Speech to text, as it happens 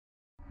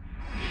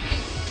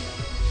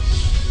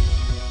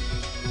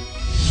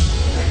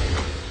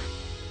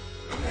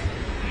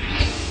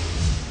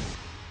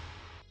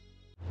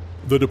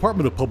The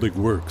Department of Public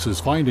Works is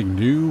finding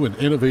new and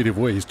innovative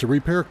ways to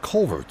repair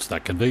culverts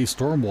that convey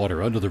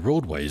stormwater under the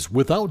roadways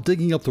without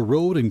digging up the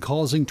road and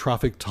causing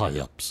traffic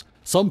tie-ups.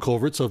 Some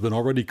culverts have been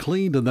already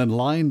cleaned and then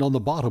lined on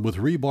the bottom with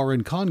rebar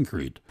and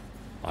concrete.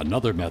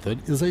 Another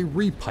method is a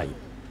re-pipe,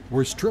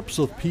 where strips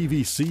of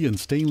PVC and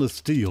stainless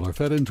steel are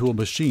fed into a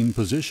machine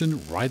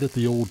positioned right at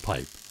the old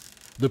pipe.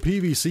 The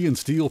PVC and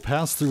steel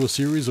pass through a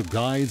series of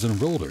guides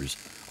and rollers,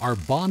 are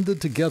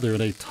bonded together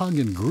in a tongue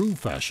and groove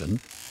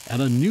fashion,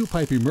 and a new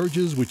pipe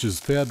emerges which is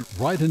fed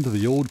right into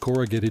the old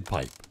corrugated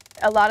pipe.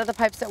 A lot of the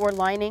pipes that we're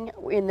lining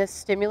in this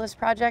stimulus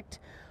project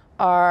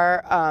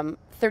are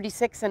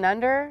 36 and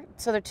under,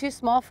 so they're too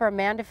small for a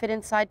man to fit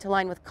inside to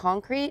line with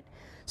concrete.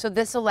 So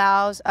this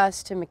allows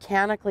us to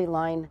mechanically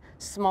line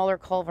smaller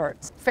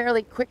culverts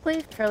fairly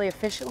quickly, fairly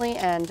efficiently,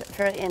 and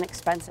fairly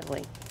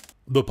inexpensively.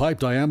 The pipe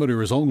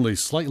diameter is only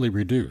slightly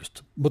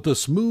reduced, but the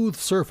smooth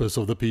surface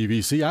of the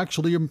PVC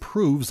actually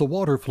improves the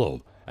water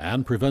flow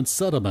and prevents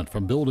sediment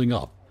from building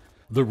up.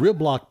 The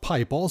rib-lock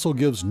pipe also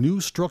gives new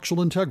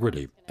structural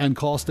integrity and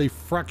costs a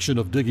fraction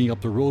of digging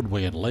up the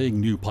roadway and laying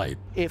new pipe.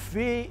 If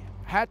we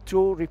had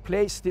to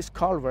replace this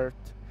culvert,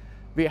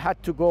 we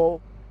had to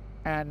go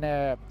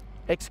and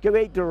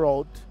excavate the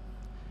road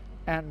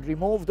and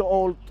remove the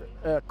old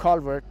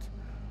culvert,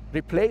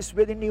 replace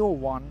with a new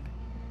one,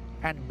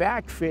 and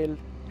backfill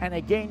and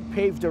again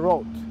pave the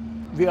road.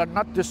 We are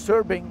not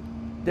disturbing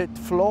the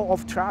flow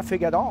of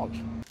traffic at all.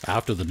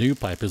 After the new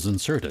pipe is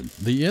inserted,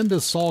 the end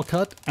is saw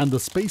cut and the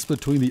space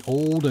between the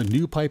old and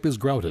new pipe is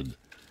grouted.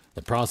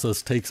 The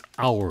process takes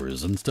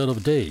hours instead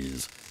of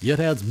days,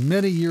 yet adds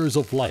many years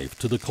of life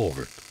to the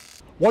culvert.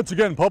 Once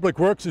again, Public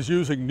Works is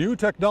using new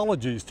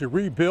technologies to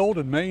rebuild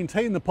and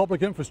maintain the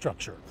public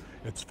infrastructure.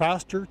 It's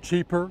faster,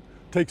 cheaper,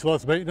 takes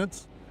less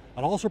maintenance,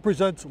 and also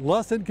presents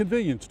less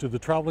inconvenience to the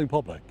traveling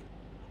public.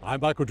 I'm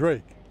Michael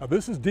Drake, and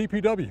this is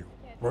DPW,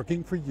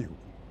 working for you.